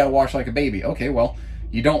 what if you got to wash like a baby? Okay, well,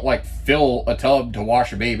 you don't like fill a tub to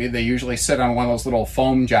wash a baby. They usually sit on one of those little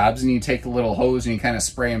foam jobs and you take the little hose and you kind of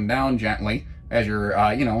spray them down gently as you're,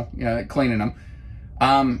 cleaning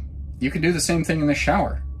them. You could do the same thing in the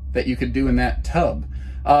shower that you could do in that tub.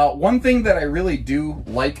 One thing that I really do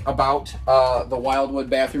like about the Wildwood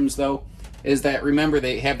bathrooms, though, is that, remember,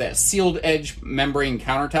 they have that sealed edge membrane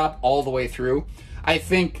countertop all the way through. I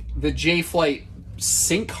think the J-Flight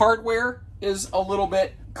sink hardware is a little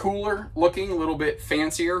bit cooler looking, a little bit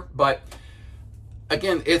fancier, but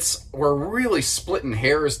again, we're really splitting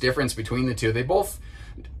hairs difference between the two.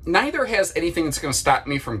 Neither has anything that's going to stop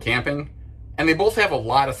me from camping, and they both have a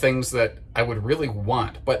lot of things that I would really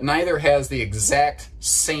want, but neither has the exact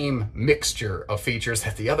same mixture of features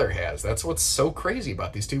that the other has. That's what's so crazy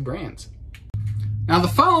about these two brands. Now, the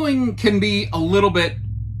following can be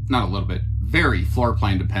very floor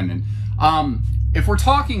plan dependent. If we're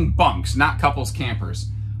talking bunks, not couples campers,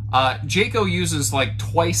 Jayco uses like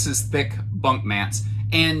twice as thick bunk mats,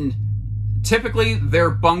 and typically their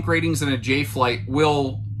bunk ratings in a J-Flight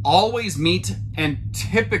will always meet and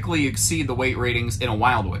typically exceed the weight ratings in a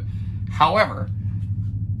Wildwood. However,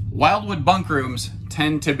 Wildwood bunk rooms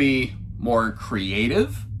tend to be more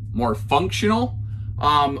creative, more functional,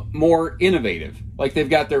 more innovative. Like they've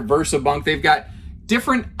got their Versa bunk. They've got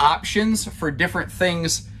different options for different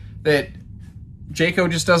things that Jayco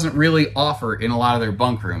just doesn't really offer in a lot of their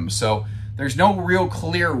bunk rooms. So there's no real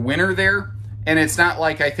clear winner there. And it's not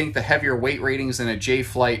like I think the heavier weight ratings in a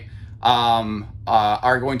J-Flight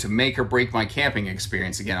are going to make or break my camping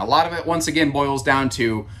experience again. A lot of it, once again, boils down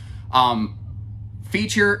to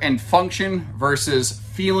feature and function versus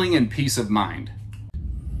feeling and peace of mind.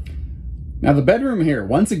 Now the bedroom here,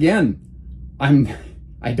 once again,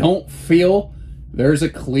 I don't feel there's a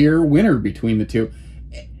clear winner between the two.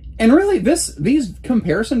 And really, these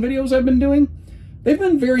comparison videos I've been doing, they've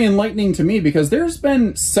been very enlightening to me, because there's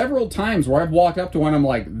been several times where I've walked up to one, I'm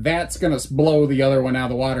like, that's gonna blow the other one out of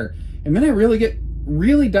the water. And then I really get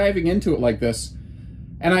diving into it like this,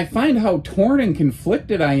 and I find how torn and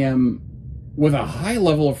conflicted I am with a high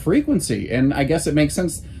level of frequency. And I guess it makes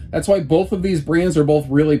sense. That's why both of these brands are both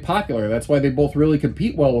really popular. That's why they both really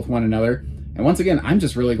compete well with one another. And once again, I'm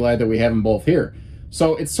just really glad that we have them both here.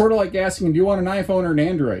 So it's sort of like asking, do you want an iPhone or an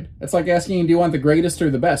Android? It's like asking, do you want the greatest or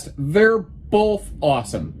the best? They're both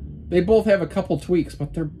awesome. They both have a couple tweaks,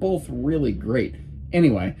 but they're both really great.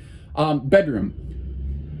 Anyway, bedroom.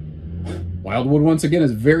 Wildwood, once again,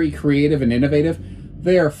 is very creative and innovative.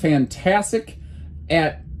 They are fantastic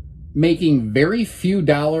at making very few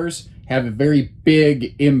dollars have a very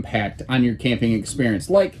big impact on your camping experience.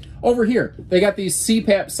 Like over here, they got these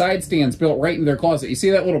CPAP side stands built right in their closet. You see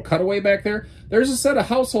that little cutaway back there? There's a set of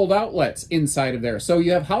household outlets inside of there. So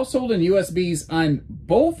you have household and USBs on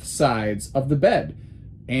both sides of the bed.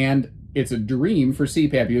 And it's a dream for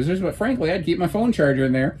CPAP users, but frankly, I'd keep my phone charger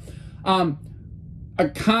in there. A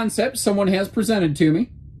concept someone has presented to me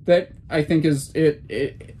that I think is,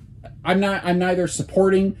 I'm neither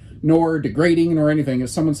supporting nor degrading nor anything.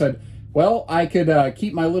 As someone said, well, I could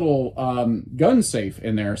keep my little gun safe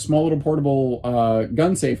in there, small little portable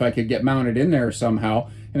gun safe I could get mounted in there somehow,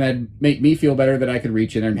 and that'd make me feel better that I could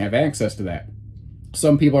reach in there and have access to that.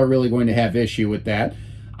 Some people are really going to have issue with that.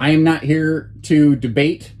 I am not here to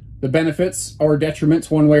debate the benefits or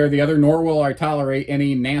detriments one way or the other, nor will I tolerate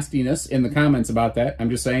any nastiness in the comments about that. I'm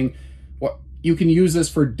just saying, well, you can use this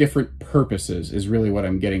for different purposes is really what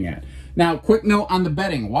I'm getting at. Now, quick note on the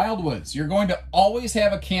bedding. Wildwoods, you're going to always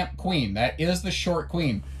have a camp queen. That is the short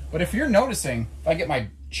queen. But if you're noticing, if I get my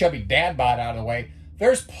chubby dad bod out of the way,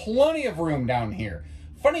 there's plenty of room down here.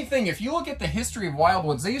 Funny thing, if you look at the history of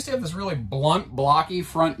Wildwoods, they used to have this really blunt, blocky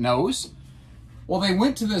front nose. Well, they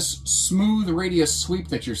went to this smooth radius sweep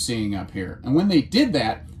that you're seeing up here. And when they did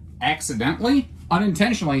that, accidentally,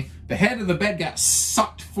 unintentionally, the head of the bed got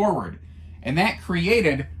sucked forward. And that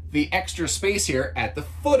created the extra space here at the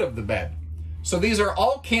foot of the bed. So these are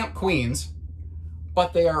all camp queens,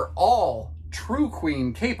 but they are all true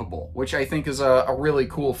queen capable, which I think is a really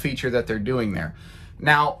cool feature that they're doing there.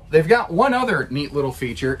 Now, they've got one other neat little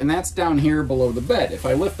feature, and that's down here below the bed. If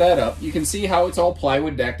I lift that up, you can see how it's all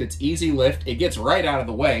plywood decked. It's easy lift. It gets right out of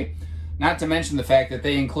the way. Not to mention the fact that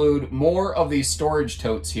they include more of these storage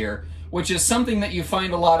totes here, which is something that you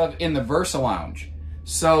find a lot of in the Versa Lounge.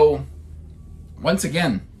 So, once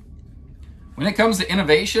again, when it comes to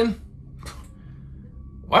innovation,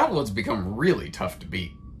 Wildwood's become really tough to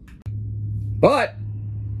beat. But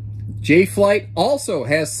J-Flight also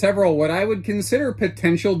has several what I would consider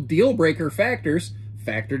potential deal breaker factors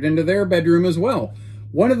factored into their bedroom as well.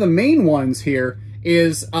 One of the main ones here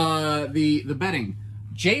is the bedding.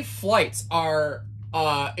 J-Flights are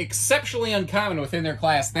exceptionally uncommon within their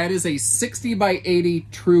class. That is a 60 by 80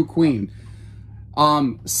 true queen.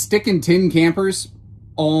 Stick and tin campers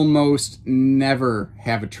almost never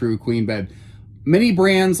have a true queen bed. Many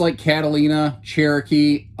brands like Catalina,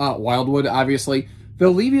 Cherokee, Wildwood, obviously,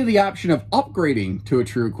 they'll leave you the option of upgrading to a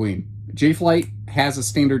true queen. J-Flight has a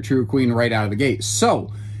standard true queen right out of the gate.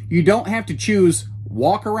 So you don't have to choose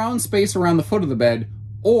walk around space around the foot of the bed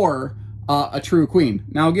or a true queen.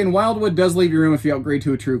 Now again, Wildwood does leave your room. If you upgrade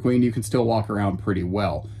to a true queen, you can still walk around pretty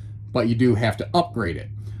well, but you do have to upgrade it.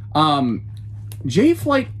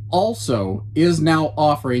 J-Flight also is now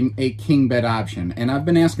offering a king bed option, and I've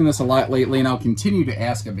been asking this a lot lately, and I'll continue to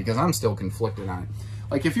ask it because I'm still conflicted on it.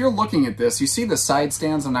 Like, if you're looking at this, you see the side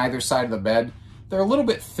stands on either side of the bed. They're a little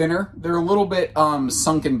bit thinner. They're a little bit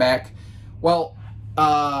sunken back. Well,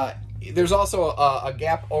 there's also a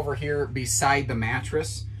gap over here beside the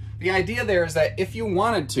mattress. The idea there is that if you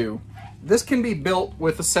wanted to, this can be built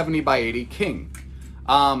with a 70 by 80 king.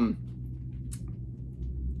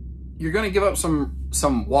 You're going to give up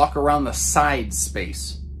some walk around the side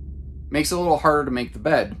space. Makes it a little harder to make the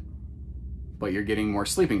bed. but you're getting more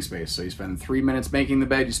sleeping space. So you spend 3 minutes making the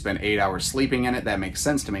bed, you spend 8 hours sleeping in it. That makes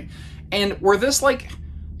sense to me. And were this like,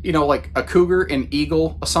 you know, like a Cougar, an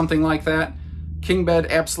Eagle, or something like that, king bed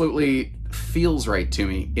absolutely feels right to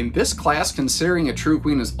me. In this class, considering a True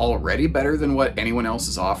Queen is already better than what anyone else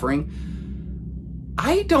is offering,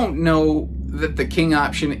 I don't know that the king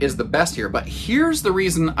option is the best here, but here's the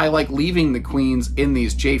reason I like leaving the queens in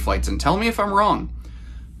these J flights, and tell me if I'm wrong.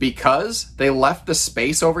 Because they left the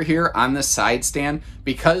space over here on the side stand,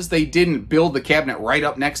 because they didn't build the cabinet right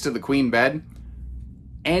up next to the queen bed,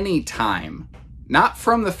 anytime, not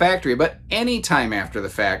from the factory, but anytime after the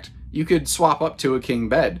fact, you could swap up to a king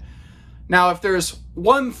bed. Now, if there's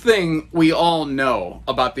one thing we all know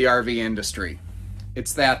about the RV industry,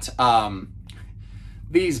 it's that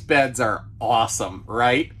these beds are awesome,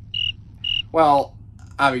 right? Well,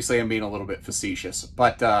 obviously I'm being a little bit facetious,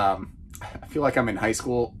 but I feel like I'm in high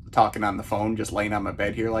school talking on the phone, just laying on my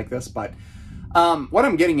bed here like this. But what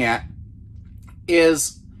I'm getting at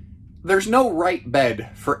is there's no right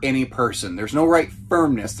bed for any person. There's no right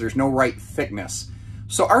firmness. There's no right thickness.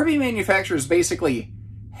 So RV manufacturers basically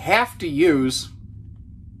have to use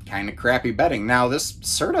kind of crappy bedding. Now, this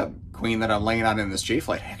Serta queen that I'm laying on in this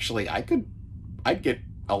J-Flight, actually, I'd get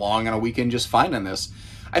along on a weekend just fine on this.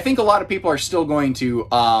 I think a lot of people are still going to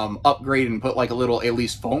upgrade and put like a little, at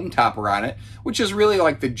least, foam topper on it, which is really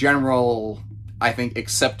like the general, I think,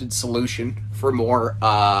 accepted solution for more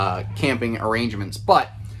camping arrangements. But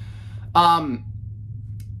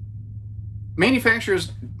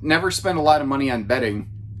manufacturers never spend a lot of money on bedding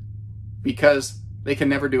because they can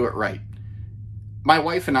never do it right. My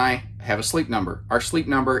wife and I have a sleep number. Our sleep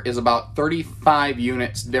number is about 35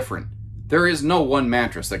 units different. There is no one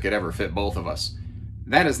mattress that could ever fit both of us.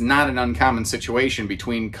 That is not an uncommon situation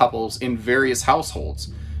between couples in various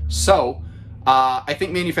households. So, I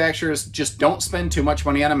think manufacturers just don't spend too much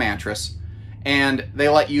money on a mattress, and they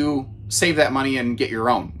let you save that money and get your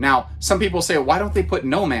own. Now, some people say, why don't they put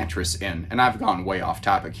no mattress in? And I've gone way off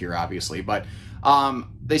topic here, obviously, but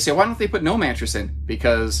they say, why don't they put no mattress in?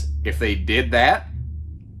 Because if they did that,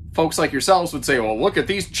 folks like yourselves would say, well, look at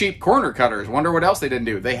these cheap corner cutters. Wonder what else they didn't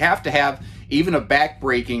do. They have to have even a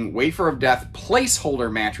back-breaking, wafer of death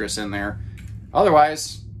placeholder mattress in there.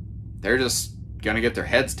 Otherwise, they're just going to get their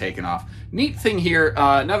heads taken off. Neat thing here,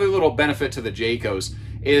 another little benefit to the Jaycos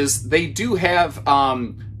is they do have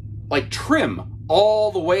like trim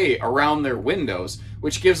all the way around their windows,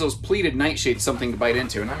 which gives those pleated nightshades something to bite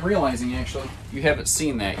into. And I'm realizing, actually, you haven't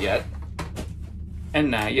seen that yet.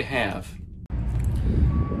 And now you have.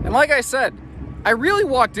 And like I said, I really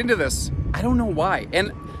walked into this, I don't know why.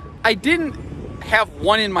 And I didn't have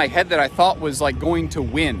one in my head that I thought was like going to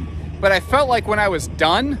win. But I felt like when I was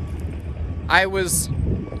done, I was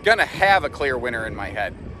gonna have a clear winner in my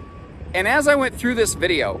head. And as I went through this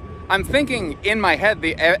video, I'm thinking in my head,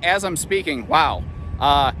 as I'm speaking, wow,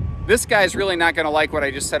 this guy's really not gonna like what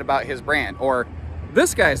I just said about his brand. Or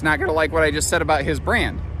this guy's not gonna like what I just said about his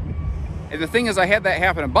brand. And the thing is, I had that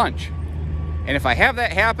happen a bunch. And if I have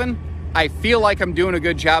that happen, I feel like I'm doing a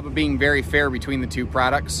good job of being very fair between the two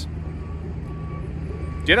products.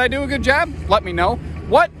 Did I do a good job? Let me know.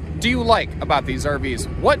 What do you like about these RVs?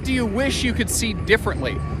 What do you wish you could see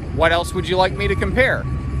differently? What else would you like me to compare?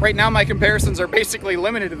 Right now, my comparisons are basically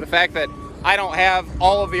limited to the fact that I don't have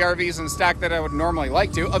all of the RVs in stock that I would normally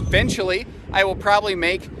like to. Eventually, I will probably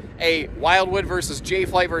make a Wildwood versus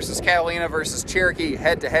J-Flight versus Catalina versus Cherokee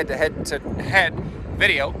head-to-head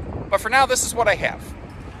video. But for now, this is what I have.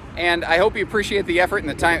 And I hope you appreciate the effort and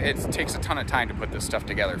the time. It takes a ton of time to put this stuff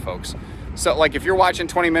together, folks. So like if you're watching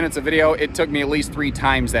 20 minutes of video, it took me at least 3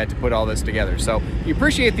 times that to put all this together. So you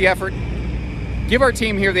appreciate the effort. Give our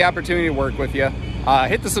team here the opportunity to work with you.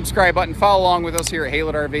 Hit the subscribe button, follow along with us here at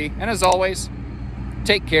Haylett RV. And as always,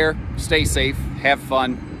 take care, stay safe, have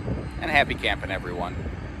fun, and happy camping, everyone.